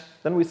 and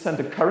then we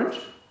send a current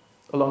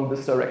along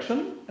this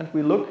direction, and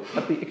we look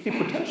at the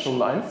equipotential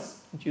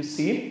lines, and you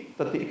see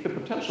that the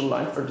equipotential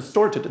lines are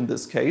distorted in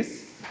this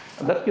case,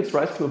 and that gives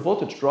rise to a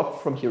voltage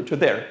drop from here to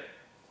there.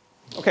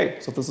 Okay,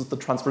 so this is the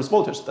transverse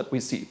voltage that we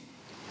see.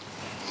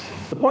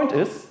 The point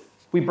is,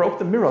 we broke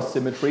the mirror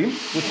symmetry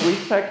with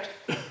respect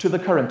to the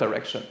current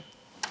direction.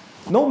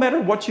 No matter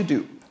what you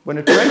do, when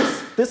it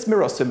breaks this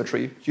mirror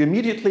symmetry, you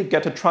immediately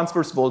get a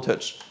transverse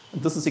voltage.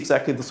 And this is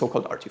exactly the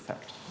so-called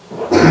artifact.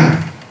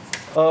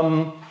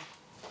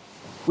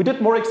 We did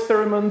more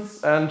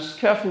experiments and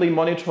carefully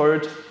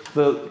monitored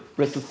the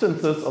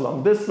resistances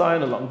along this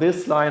line.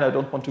 I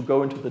don't want to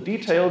go into the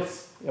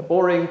details. They're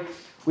boring.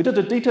 We did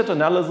a detailed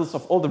analysis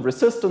of all the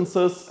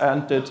resistances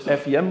and did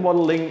FEM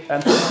modeling,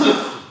 and this gives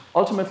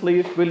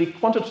ultimately really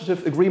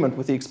quantitative agreement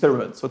with the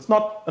experiment. So it's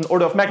not an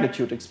order of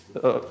magnitude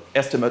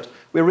estimate.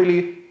 We're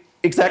really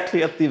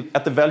exactly at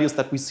the values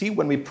that we see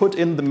when we put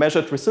in the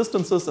measured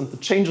resistances and the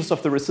changes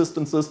of the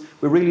resistances.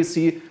 We really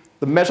see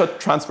the measured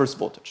transverse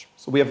voltage.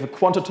 So we have a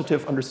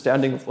quantitative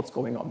understanding of what's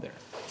going on there.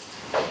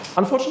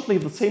 Unfortunately,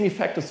 the same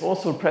effect is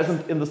also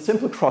present in the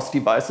simple cross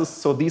devices,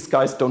 so these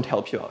guys don't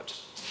help you out.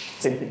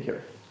 Same thing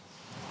here.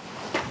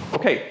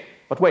 Okay,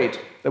 but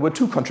wait, there were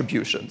two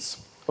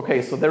contributions.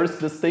 Okay, so there is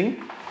this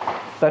thing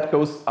that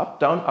goes up,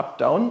 down, up,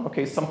 down.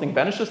 Okay, something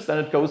vanishes, then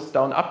it goes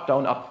down, up,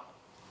 down, up.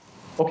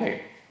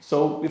 Okay,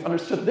 so we've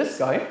understood this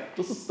guy.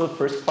 This is the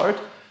first part,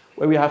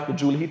 where we have the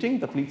Joule heating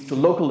that leads to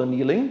local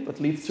annealing, that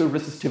leads to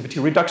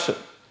resistivity reduction.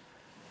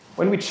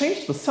 When we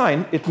change the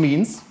sign, it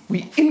means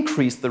we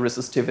increase the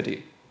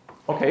resistivity.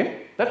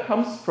 Okay, that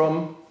comes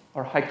from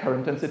our high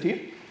current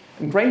density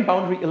and grain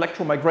boundary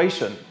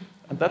electromigration.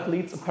 And that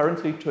leads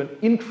apparently to an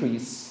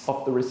increase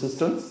of the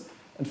resistance,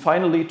 and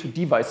finally to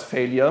device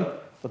failure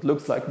that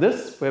looks like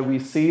this, where we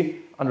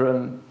see under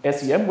an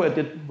SEM,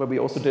 where we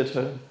also did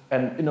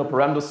an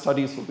inoperando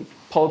study, so we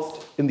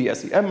pulsed in the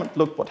SEM and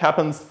looked what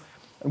happens.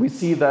 And we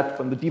see that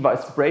when the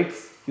device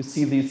breaks, you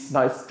see these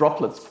nice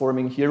droplets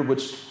forming here,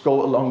 which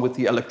go along with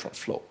the electron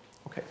flow.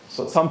 Okay,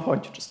 so at some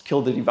point you just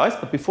kill the device,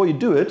 but before you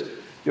do it,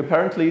 you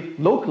apparently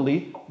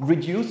locally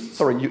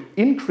you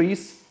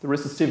increase the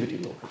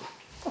resistivity locally.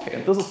 Okay,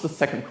 and this is the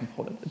second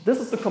component. This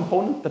is the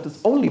component that is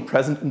only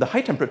present in the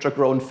high temperature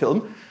grown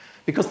film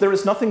because there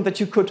is nothing that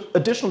you could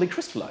additionally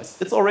crystallize.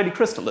 It's already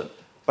crystalline,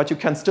 but you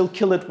can still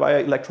kill it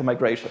via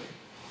electromigration.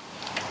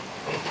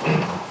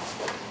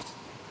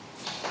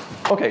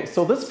 Okay,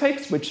 so this fake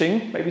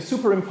switching may be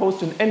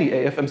superimposed in any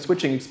AFM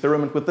switching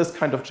experiment with this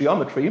kind of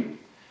geometry.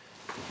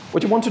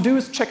 What you want to do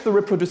is check the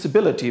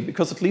reproducibility,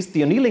 because at least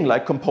the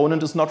annealing-like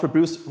component is not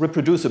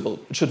reproducible.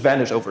 It should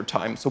vanish over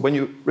time. So when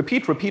you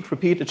repeat,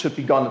 it should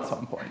be gone at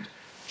some point.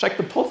 Check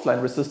the pulse line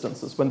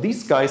resistances. When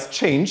these guys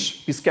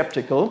change, be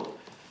skeptical,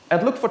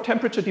 and look for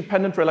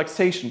temperature-dependent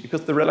relaxation,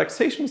 because the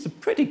relaxation is a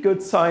pretty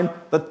good sign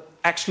that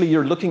actually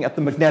you're looking at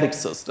the magnetic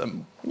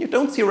system. When you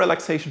don't see a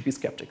relaxation, be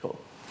skeptical.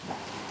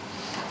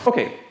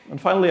 Okay, and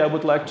finally, I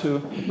would like to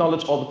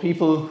acknowledge all the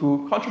people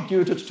who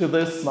contributed to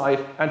this, my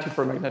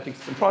Antiferromagnetic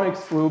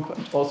Spintronics group,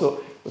 and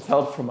also with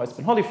help from my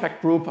Spin-Hall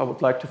effect group. I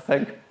would like to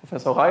thank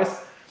Professor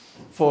Reis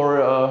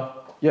for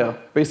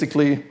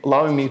basically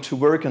allowing me to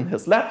work in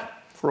his lab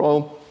for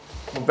all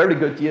very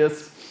good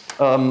years.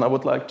 I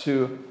would like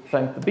to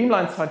thank the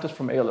beamline scientists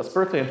from ALS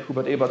Berkeley and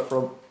Hubert Ebert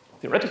for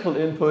theoretical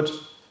input,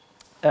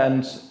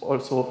 and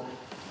also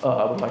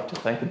I would like to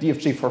thank the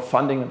DFG for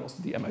funding and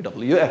also the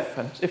MIWF.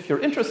 And if you're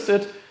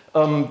interested,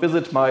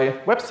 visit my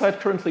website.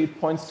 Currently,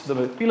 it points to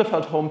the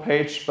Bielefeld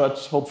homepage, but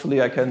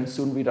hopefully I can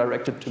soon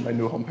redirect it to my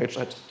new homepage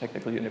at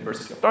Technical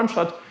University of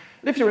Darmstadt.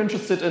 And if you're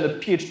interested in a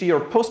PhD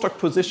or postdoc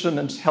position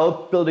and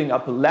help building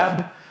up a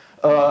lab,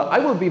 I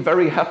will be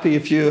very happy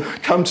if you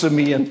come to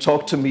me and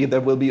talk to me.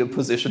 There will be a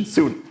position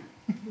soon.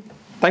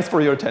 Thanks for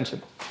your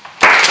attention.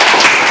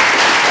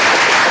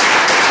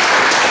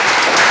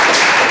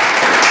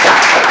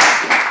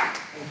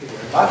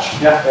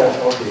 Much. Yeah,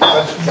 okay.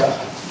 Questions?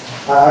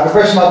 I have a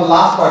question about the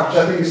last part, which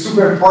I think is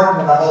super important,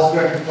 and I'm also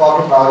going to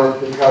talk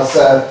about it because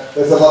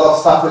there's a lot of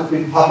stuff that's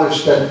been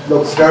published that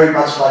looks very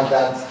much like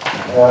that.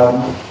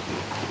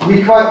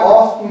 We quite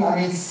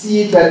often,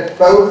 see that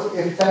both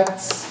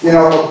effects,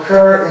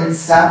 occur in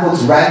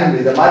samples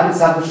randomly. There might be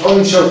samples which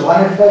only shows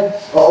one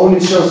effect or only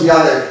shows the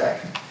other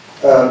effect.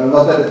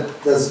 Not that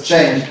it does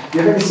change. Do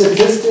you have any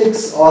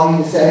statistics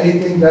on? Is there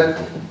anything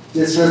that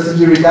this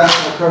resistivity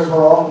reduction occurs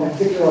more often in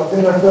thicker or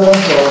thinner films,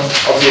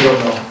 or you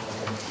don't know?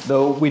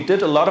 No, we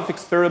did a lot of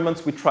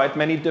experiments. We tried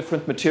many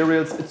different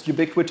materials. It's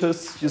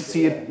ubiquitous. You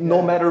see it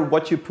no matter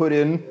what you put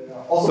in.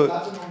 Also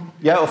platinum?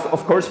 Yeah,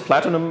 of course,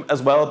 platinum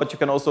as well, but you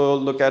can also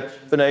look at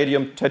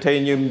vanadium,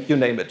 titanium, you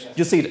name it.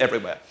 You see it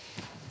everywhere.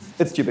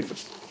 It's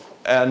ubiquitous.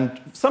 And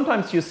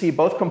sometimes you see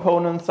both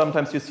components,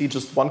 sometimes you see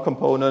just one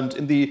component.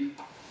 In the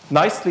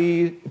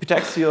nicely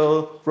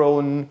epitaxial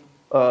grown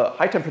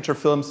high-temperature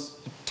films,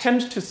 you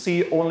tend to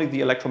see only the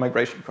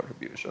electromigration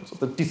contribution, so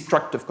the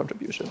destructive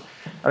contribution.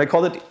 And I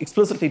call it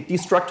explicitly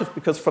destructive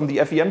because from the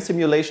FEM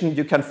simulation,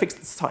 you can fix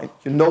the sign.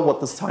 You know what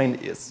the sign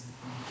is.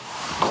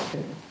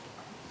 Okay.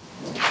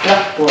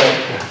 Yeah, go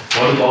ahead.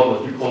 What about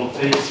what you call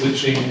fake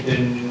switching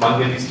in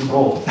manganese to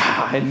gold?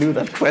 I knew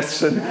that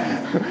question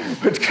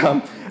would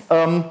come.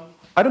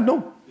 I don't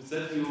know.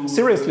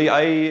 Seriously,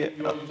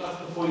 just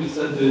before you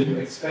said that you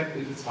expect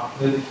if it's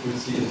magnetic, you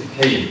see a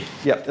decay.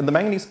 Yeah, in the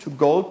manganese to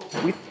gold,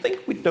 we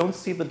think we don't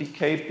see the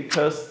decay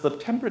because the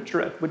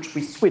temperature at which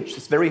we switch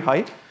is very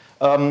high.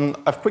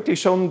 I've quickly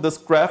shown this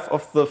graph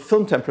of the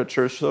film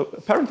temperature. So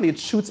apparently it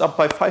shoots up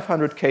by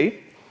 500 K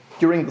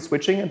during the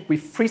switching, and we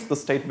freeze the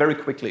state very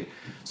quickly.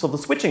 So the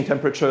switching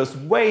temperature is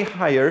way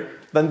higher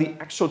than the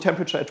actual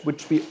temperature at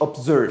which we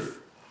observe.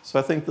 So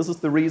I think this is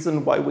the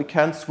reason why we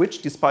can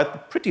switch despite the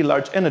pretty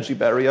large energy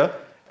barrier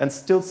and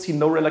still see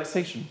no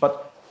relaxation.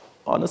 But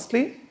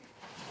honestly,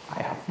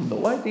 I have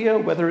no idea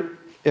whether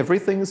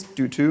everything is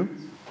due to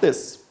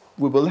this.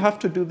 We will have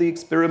to do the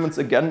experiments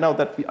again now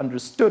that we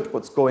understood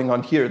what's going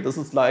on here. This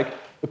is like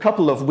a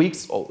couple of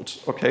weeks old,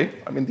 okay?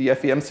 I mean, the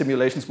FEM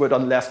simulations were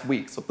done last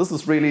week, so this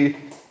is really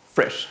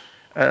fresh.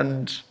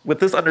 And with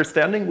this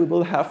understanding, we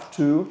will have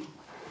to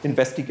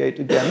investigate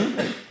again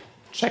and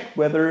check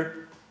whether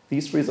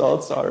these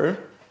results are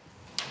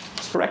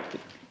correct.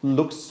 It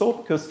looks so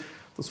because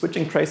the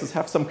switching traces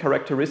have some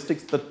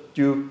characteristics that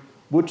you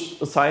would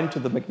assign to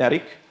the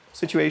magnetic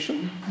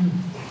situation.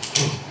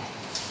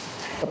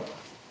 But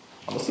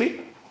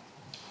honestly,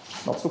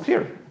 not so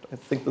clear. I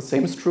think the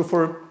same is true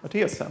for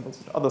Matthias samples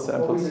and other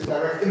samples.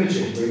 Well, direct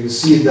imaging, where you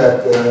see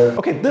that.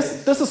 Okay,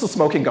 this is a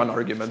smoking gun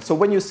argument. So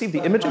when you see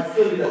the imaging, I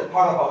feel that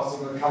part of our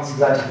signal comes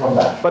exactly from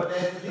that. But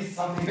there's at least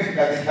something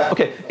magnetic happening.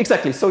 Okay,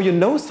 exactly. So you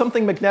know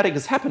something magnetic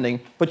is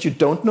happening, but you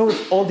don't know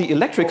if all the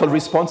electrical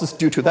response is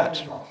due to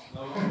that.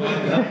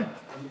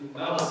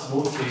 Now a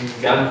smoking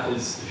gun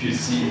is if you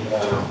see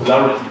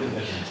polarity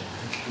emission.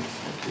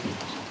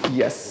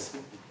 Yes.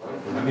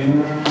 I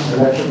mean,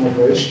 electric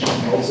migration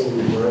can also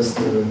reverse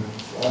the.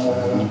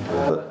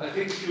 I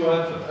think if you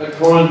have a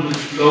current which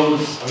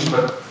flows,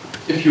 but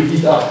if you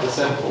heat up the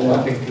sample,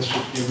 I think this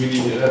should be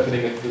really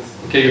happening at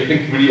this. Okay, you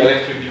think really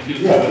electric, you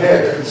feel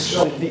yeah, it's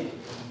shown.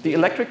 the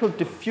electrical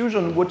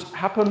diffusion would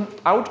happen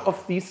out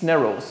of these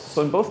narrows.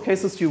 So in both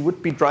cases, you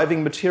would be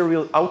driving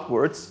material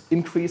outwards,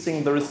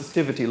 increasing the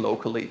resistivity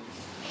locally.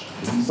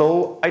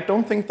 So I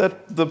don't think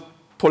that the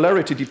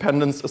polarity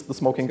dependence is the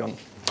smoking gun.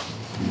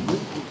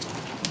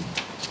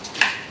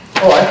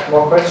 All right,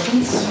 more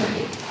questions?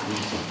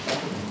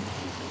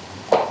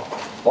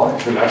 Well,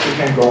 if you like, we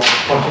can go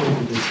continue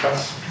to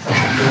discuss.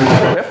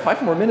 We have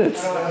 5 more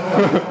minutes.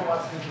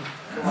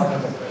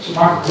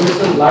 Mark, what is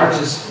the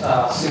largest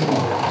signal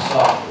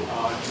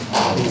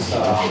that you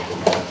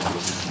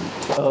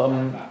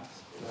saw?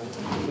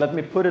 Let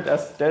me put it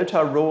as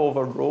delta rho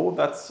over rho.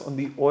 That's on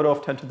the order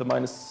of 10 to the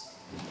minus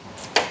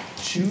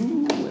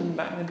 2 in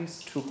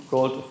manganese to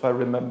gold, if I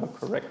remember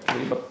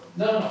correctly. But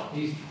No.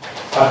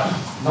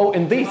 oh,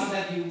 in these.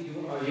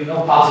 You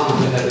know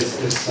positively that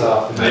it's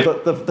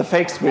the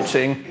fake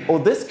switching. Oh,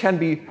 this can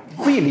be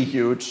really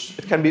huge.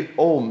 It can be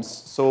ohms,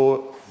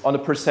 so on a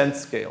percent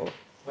scale.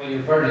 when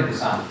you're burning the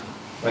sun.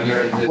 When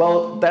you're in the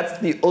well, that's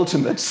the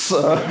ultimate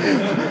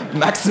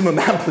maximum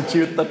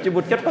amplitude that you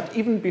would get, but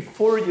even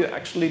before you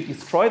actually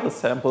destroy the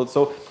sample.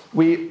 So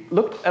we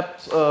looked at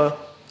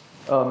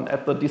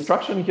the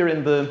destruction here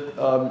in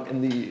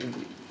the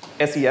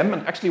SEM,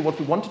 and actually what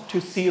we wanted to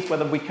see is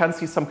whether we can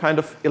see some kind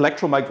of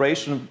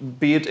electromigration,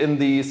 be it in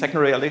the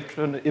secondary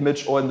electron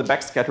image or in the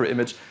backscatter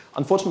image.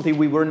 Unfortunately,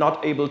 we were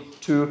not able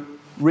to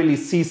really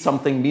see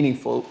something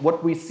meaningful.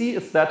 What we see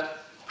is that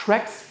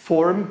cracks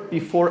form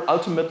before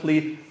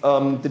ultimately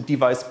the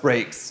device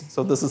breaks.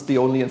 So this is the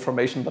only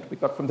information that we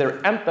got from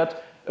there, and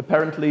that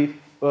apparently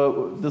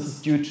this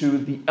is due to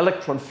the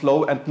electron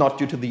flow and not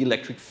due to the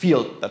electric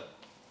field that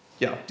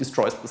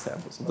destroys the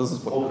sample. So this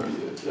is what we're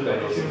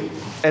doing.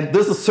 And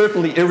this is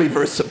certainly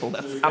irreversible.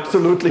 That's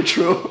absolutely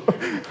true.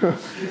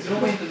 You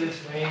zoom into this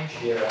range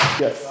here.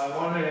 Yes. So I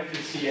wonder if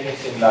you see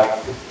anything like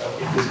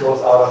if this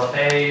goes out of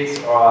phase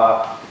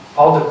or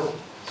how the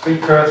three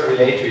curves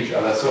relate to each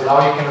other. So now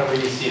you cannot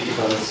really see it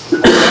because it's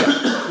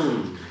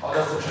how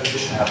does the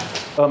transition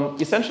happen?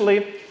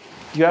 Essentially,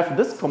 you have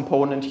this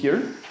component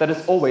here that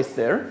is always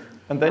there.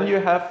 And then you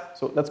have,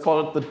 so let's call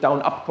it the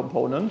down-up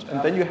component,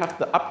 and then you have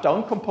the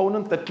up-down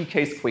component that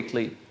decays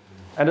quickly.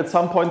 And at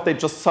some point, they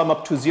just sum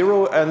up to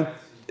 0, and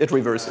it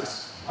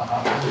reverses.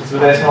 So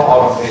there's no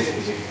out of phase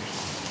behavior.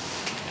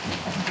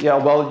 Yeah,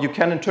 well, you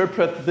can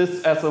interpret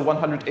this as a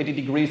 180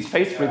 degrees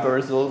phase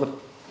reversal, but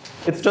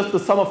it's just the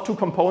sum of two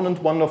components,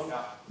 one of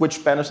which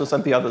vanishes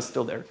and the other is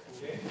still there.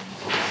 Okay.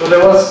 So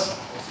there was,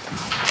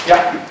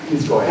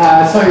 please go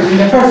ahead. so in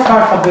the first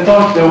part of the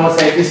talk, there was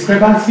a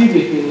discrepancy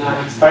between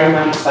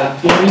experiments and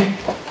theory,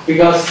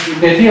 because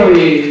the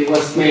theory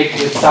was made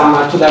with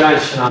some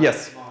two-dimensional.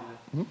 Yes.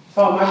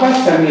 So my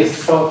question is,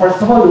 so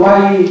first of all,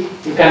 why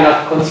you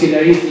cannot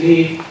consider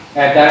easily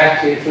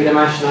directly a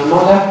three-dimensional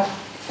model?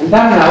 And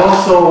then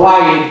also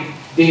why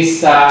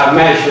this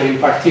measure in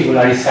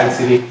particular is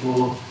sensitive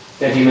to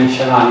the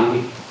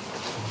dimensionality?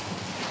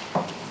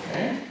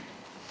 Okay.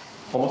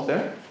 Almost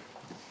there?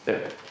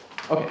 There.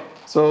 Okay.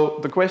 So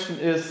the question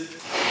is,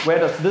 where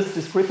does this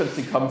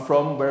discrepancy come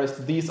from,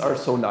 whereas these are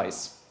so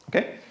nice?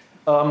 Okay.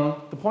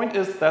 The point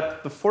is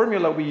that the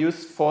formula we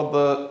use for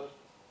the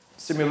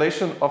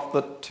simulation of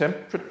the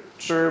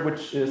temperature,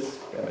 which is,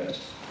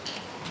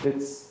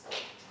 it's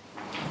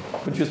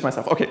confused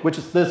myself. Okay, which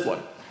is this one.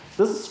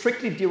 This is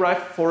strictly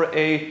derived for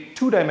a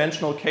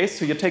two-dimensional case.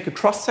 So you take a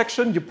cross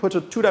section, you put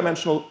a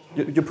two-dimensional,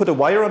 you put a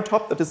wire on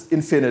top that is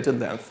infinite in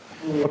length.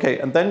 Okay,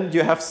 and then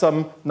you have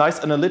some nice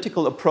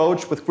analytical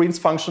approach with Green's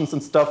functions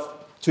and stuff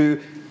to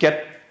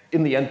get,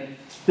 in the end,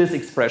 this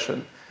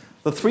expression.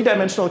 The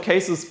three-dimensional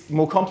case is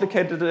more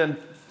complicated, and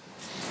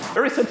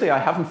very simply, I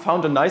haven't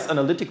found a nice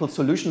analytical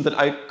solution that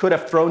I could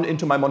have thrown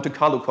into my Monte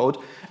Carlo code,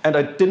 and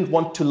I didn't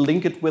want to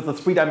link it with a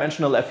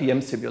three-dimensional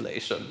FEM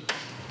simulation.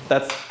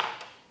 That's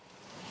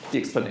the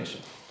explanation.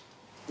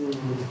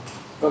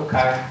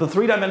 Okay. The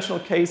three-dimensional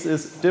case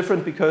is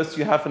different because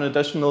you have an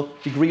additional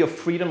degree of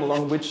freedom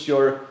along which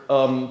your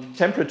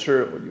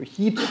temperature or your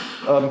heat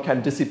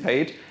can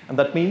dissipate, and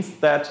that means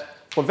that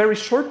for very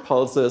short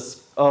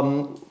pulses,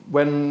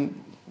 when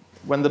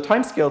the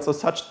timescales are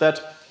such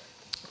that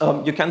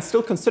you can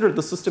still consider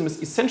the system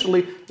is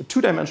essentially a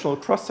two-dimensional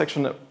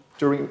cross-section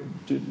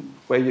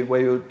where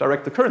you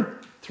direct the current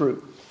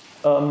through.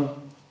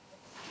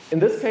 In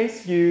this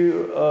case,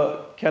 you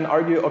can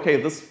argue, okay,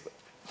 this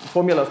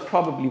formula is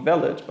probably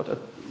valid, but at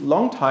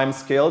long time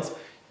scales,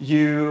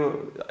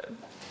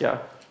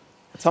 at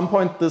some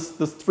point this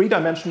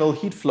three-dimensional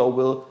heat flow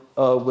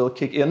will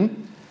kick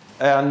in,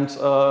 and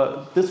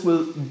this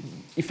will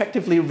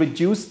effectively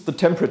reduce the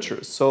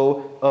temperature.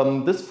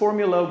 So this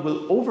formula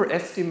will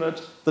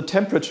overestimate the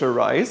temperature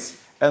rise,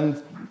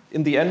 and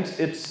in the end,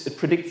 it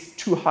predicts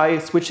too high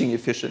switching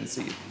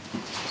efficiency.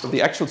 So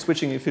the actual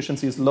switching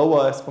efficiency is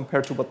lower as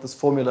compared to what this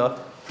formula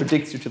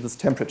predicts due to this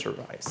temperature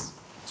rise.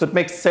 So it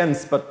makes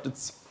sense, but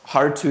it's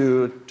hard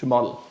to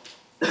model.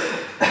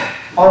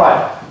 All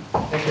right.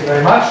 Thank you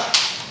very much.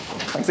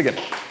 Thanks again.